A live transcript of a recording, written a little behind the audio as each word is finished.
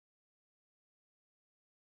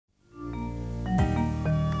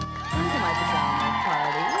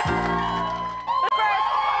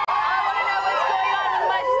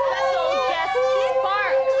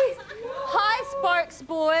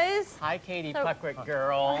Hi, Katie Puckrick,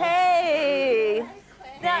 girl. Hey.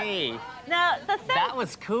 Hey. Now the thing. That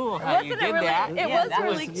was cool how you did that. It was that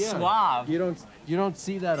really was suave. You don't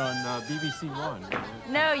see that on BBC One.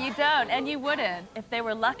 No, you don't, and you wouldn't if they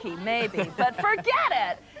were lucky, maybe. But forget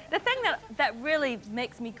it. The thing that really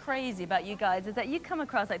makes me crazy about you guys is that you come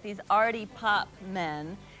across like these arty pop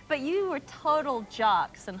men, but you were total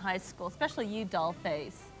jocks in high school, especially you,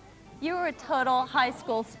 Dollface. You were a total high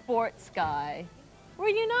school sports guy. Were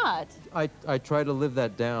you not? I try to live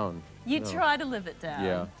that down. You try to live it down.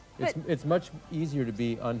 Yeah. But It's much easier to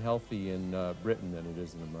be unhealthy in Britain than it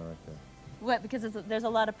is in America. what? Because there's a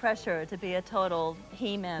lot of pressure to be a total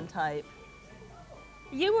He-Man type.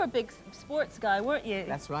 You were a big sports guy, weren't you?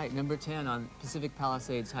 That's right, number 10 on Pacific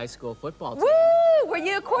Palisades High School football team. Woo! Were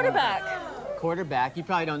you a quarterback? Quarterback. You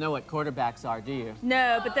probably don't know what quarterbacks are, do you?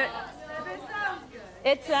 No, but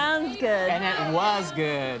it sounds good. And it was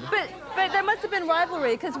good. But there must have been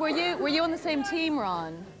rivalry, because were you on the same team,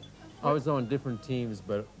 Ron? I was on different teams,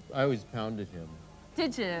 but I always pounded him.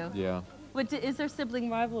 Did you? Yeah. Is there sibling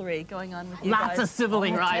rivalry going on with you Lots guys? of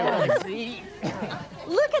sibling rivalries.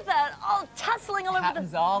 Look at that, all tussling all over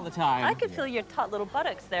Happens all the time. I could feel your taut little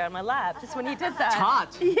buttocks there on my lap just when you did that.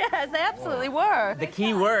 Taut? Yes, they absolutely were. The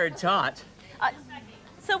key word, taut.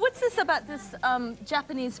 So what's this about this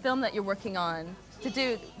Japanese film that you're working on to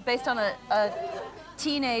do based on a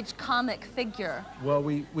teenage comic figure? Well,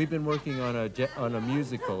 we've been working on a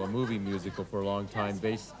musical, a movie musical, for a long time.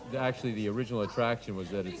 Actually, the original attraction was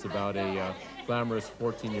that it's about a glamorous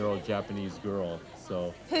 14-year-old Japanese girl.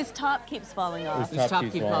 So whose top keeps falling off. His top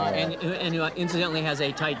keeps falling off. And who incidentally has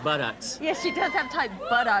a tight buttocks. Yes, she does have tight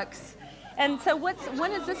buttocks. And so when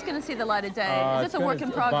is this going to see the light of day? Is this a work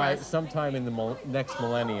in progress? Sometime in the next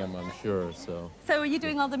millennium, I'm sure. So are you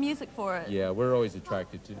doing all the music for it? yeah, we're always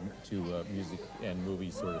attracted to music and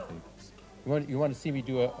movies sort of things. You want to see me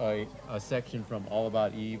do a section from All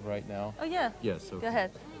About Eve right now? Oh, yeah. Yes. Okay. Go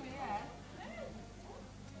ahead.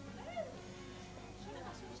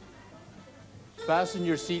 Fasten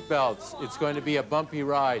your seatbelts. It's going to be a bumpy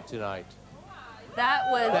ride tonight. That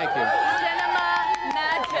was Thank you. cinema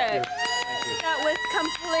magic. Thank you. That was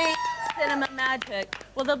complete cinema magic.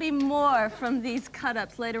 Well, there'll be more from these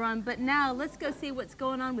cut-ups later on, but now let's go see what's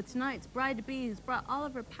going on with tonight's bride-to-be, who's brought all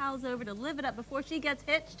of her pals over to live it up before she gets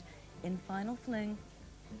hitched in Final Fling.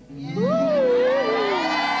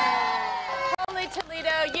 Holy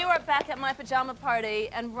Toledo, you are back at my pajama party,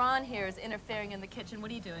 and Ron here is interfering in the kitchen. What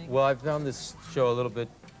are you doing? Well, I found this show a little bit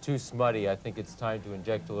too smutty. I think it's time to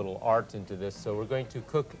inject a little art into this, so we're going to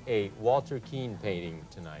cook a Walter Keane painting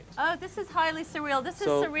tonight. Oh, this is highly surreal. This is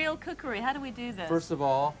surreal cookery. How do we do this? First of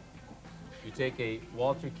all, you take a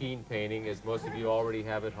Walter Keane painting, as most of you already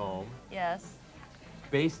have at home. Yes.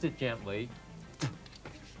 Baste it gently.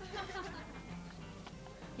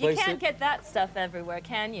 You can't get that stuff everywhere,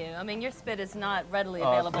 can you? I mean, your spit is not readily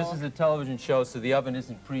available. This is a television show, so the oven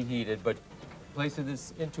isn't preheated, but place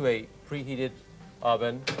this into a preheated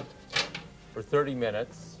oven for 30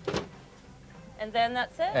 minutes. And then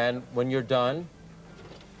that's it? And when you're done,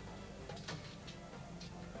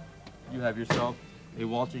 you have yourself a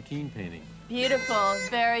Walter Keane painting. Beautiful,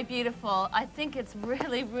 very beautiful. I think it's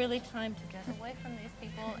really, really time to get away from these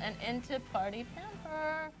people and into party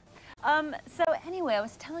pamper. So anyway, I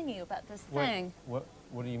was telling you about this thing. What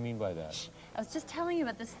do you mean by that? I was just telling you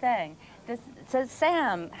about this thing. So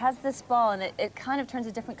Sam has this ball, and it kind of turns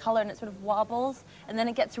a different color, and it sort of wobbles, and then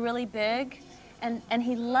it gets really big, and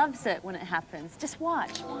he loves it when it happens. Just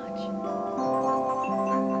watch,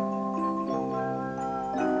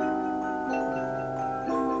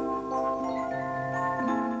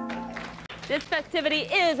 This festivity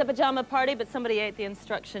is a pajama party, but somebody ate the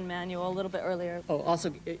instruction manual a little bit earlier. Oh,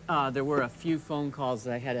 also, there were a few phone calls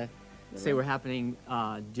that I had to say were happening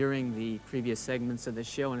during the previous segments of the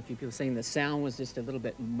show, and a few people saying the sound was just a little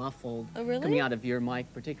bit muffled coming out of your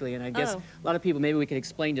mic particularly, and I guess a lot of people, maybe we could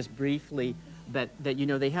explain just briefly that you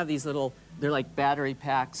know, they have these little, they're like battery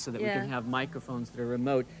packs so that we can have microphones that are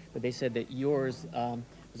remote, but they said that yours,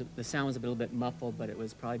 the sound was a little bit muffled, but it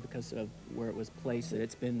was probably because of where it was placed, that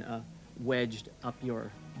it's been wedged up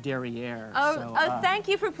your derriere. Thank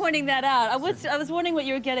you for pointing that out. I was wondering what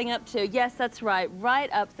you were getting up to. Yes, that's right.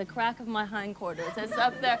 Right up the crack of my hindquarters. It's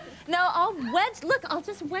up there. No, I'll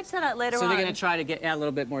just wedge that out later on. So they're going to try to add a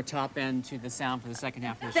little bit more top end to the sound for the second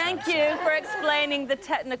half of the show. Thank you for explaining the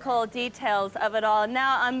technical details of it all.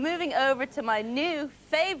 Now I'm moving over to my new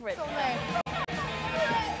favorite.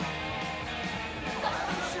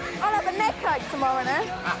 I'll have a neck tomorrow then.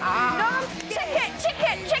 No, chicken.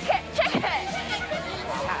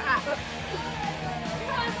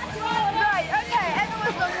 Right, okay,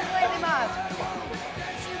 everyone's got a lady mask.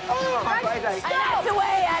 Oh. That's the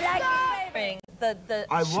way I like the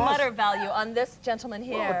schmutter value on this gentleman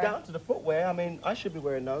here. Well, down to the footwear. I mean, I should be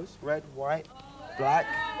wearing those. Red, white, black.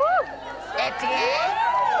 Oh,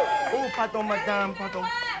 pardon, madame, pardon.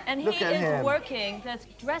 And he is working this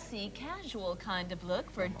dressy, casual kind of look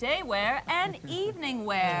for day wear and evening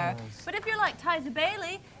wear. Yes. But if you're like Tyza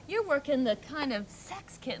Bailey, you're working the kind of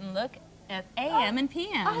sex kitten look at AM and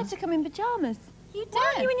PM. I had to come in pajamas. You did?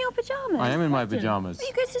 Why are you in your pajamas? I am in my pajamas. But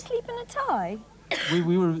you go to sleep in a tie?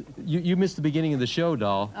 We were, you missed the beginning of the show,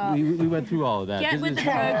 doll. Oh. We went through all of that. Get with the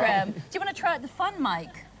program. Do you want to try out the fun mic?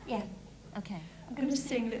 Yeah. Okay. I'm going to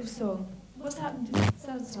sing a little song. What's happened? It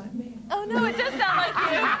sounds like me. Oh, no, it does sound like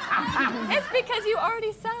you. It's because you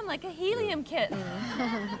already sound like a helium kitten.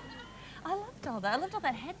 I loved all that. I loved all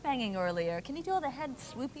that head banging earlier. Can you do all the head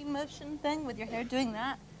swoopy motion thing with your hair doing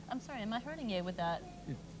that? I'm sorry, am I hurting you with that?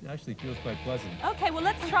 It actually feels quite pleasant. Okay, well,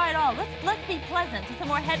 let's try it all. Let's be pleasant to some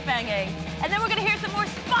more head banging. And then we're going to hear some more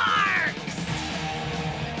Sparks!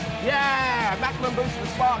 Yeah, maximum boost for the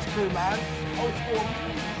Sparks crew, man. Old school.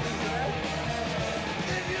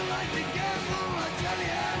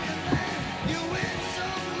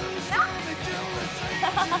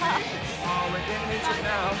 Oh, we're getting into it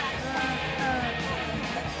now.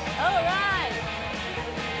 All right.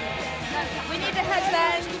 We need to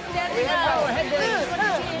headbang. Standing up.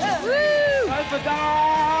 Woo! Time for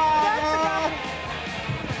dance!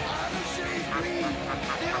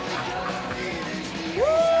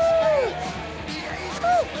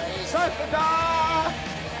 Sofa dive!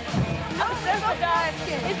 Oh, sofa dive.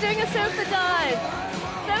 He's doing a sofa dive.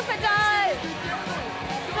 Sofa dive.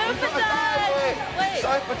 Sofa dive. Wait.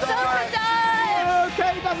 Sofa dive. Sofa dive.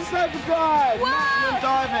 Okay, that's a sofa dive. Maximum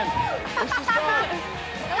diving. What's the start?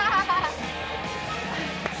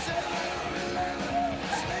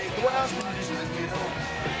 What else can you do?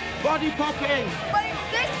 Body popping. Wait,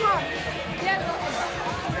 this one. Yeah.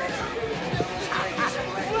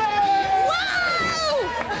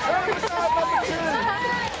 Sofa dive number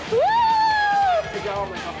 2. Woo!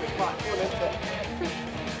 Pyjama number 5. Go on, let's go.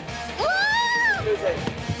 Woo! Music.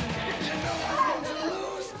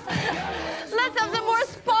 Let's have some more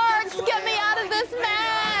Sparks. Get me out of this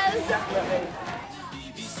mess. Definitely.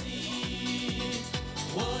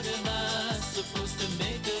 What am I supposed to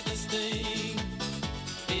make of this thing?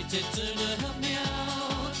 It's to help me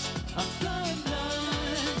out. I'm flying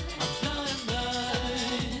blind. I'm flying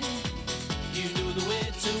blind. You know the way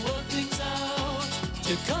to work things out,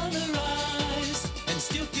 to colorize and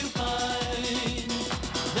still feel fine.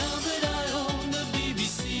 Now that I own the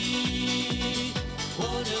BBC,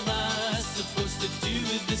 what am I supposed to do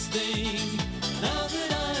with this thing? Now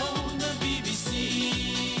that I own the BBC,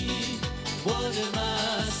 what am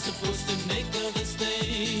I supposed to make of this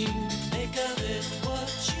thing? Make of it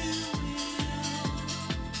what you will.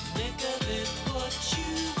 Make of it what you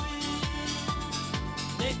will.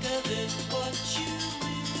 Make of it what you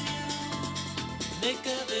will. Make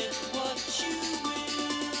of it what you will.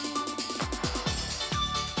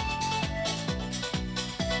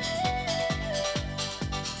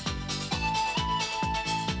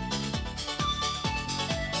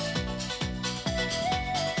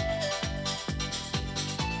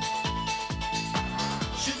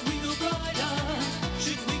 Should we go brighter?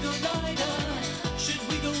 Should we go lighter? Should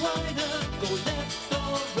we go wider? Go left